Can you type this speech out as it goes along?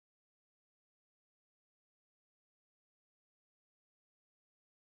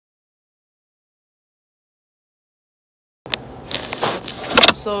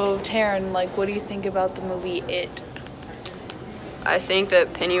So, Teryn, like, what do you think about the movie It? I think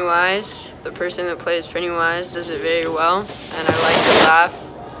that Pennywise, the person that plays Pennywise, does it very well, and I like to laugh.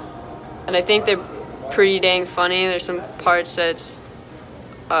 And I think they're pretty dang funny. There's some parts that's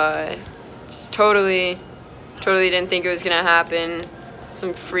totally didn't think it was gonna happen.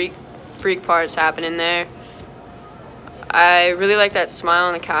 Some freak parts happen in there. I really like that smile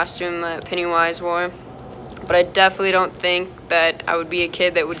on the costume that Pennywise wore, but I definitely don't think that I would be a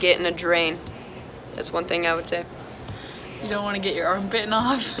kid that would get in a drain. That's one thing I would say. You don't want to get your arm bitten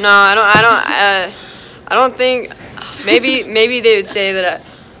off? No, I don't think. Maybe they would say that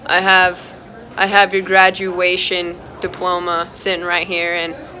I have your graduation diploma sitting right here,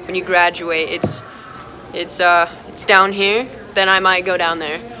 and when you graduate, it's down here. Then I might go down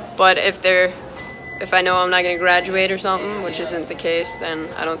there. But if I know I'm not gonna graduate or something, which isn't the case, then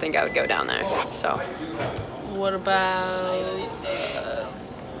I don't think I would go down there. So. What about the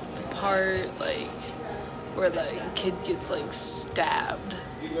part like where the kid gets like stabbed?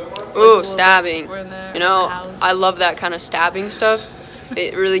 Ooh, like, stabbing. You know, house. I love that kind of stabbing stuff.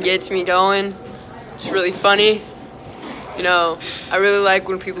 It really gets me going. It's really funny. You know, I really like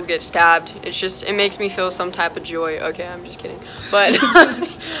when people get stabbed. It makes me feel some type of joy. Okay, I'm just kidding. But, I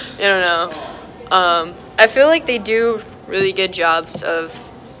don't know. I feel like they do really good jobs of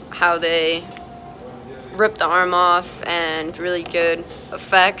how they rip the arm off and really good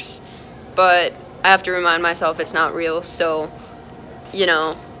effects. But I have to remind myself it's not real. So, you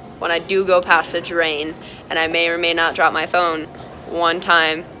know, when I do go past a drain and I may or may not drop my phone one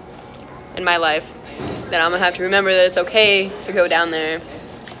time in my life, then I'm gonna have to remember that it's okay to go down there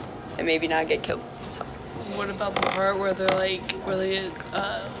and maybe not get killed. So. What about the part where they're like,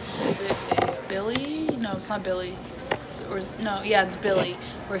 is it Billy? No, it's not Billy. It's Billy.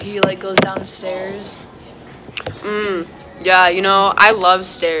 Where he like goes downstairs. Yeah, you know, I love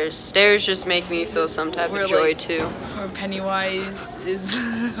stairs. Stairs just make me feel some type of joy too. Where Pennywise is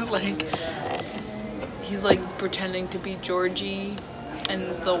like, he's like pretending to be Georgie.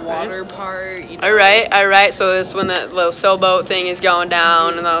 And the water part, you know. All right. So this when that little sailboat thing is going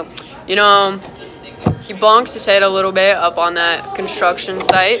down, and you know, he bonks his head a little bit up on that construction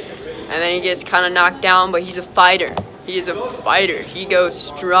site, and then he gets kind of knocked down. But he's a fighter. He is a fighter. He goes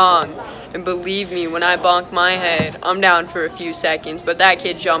strong. And believe me, when I bonk my head, I'm down for a few seconds. But that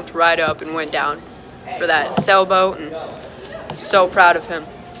kid jumped right up and went down for that sailboat, and I'm so proud of him.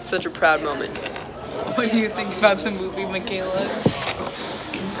 Such a proud moment. What do you think about the movie, Makayla?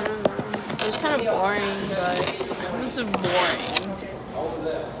 It was kind of boring, but It wasn't boring.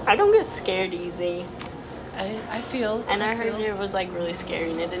 I don't get scared easy. I feel. And I heard it was like really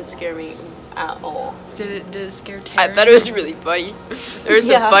scary, and it didn't scare me at all. Did it scare Teryn? I thought it was really funny. There were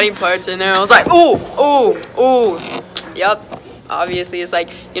some funny parts in there. I was like, ooh. Yep. Obviously, it's like,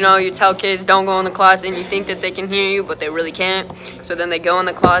 you know, you tell kids don't go in the closet and you think that they can hear you, but they really can't. So then they go in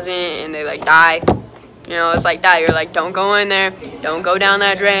the closet and they like die. You know, it's like that. You're like, don't go in there. Don't go down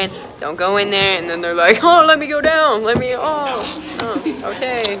that drain. Don't go in there. And then they're like, oh, let me go down. Okay.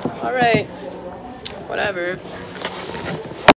 All right. Whatever.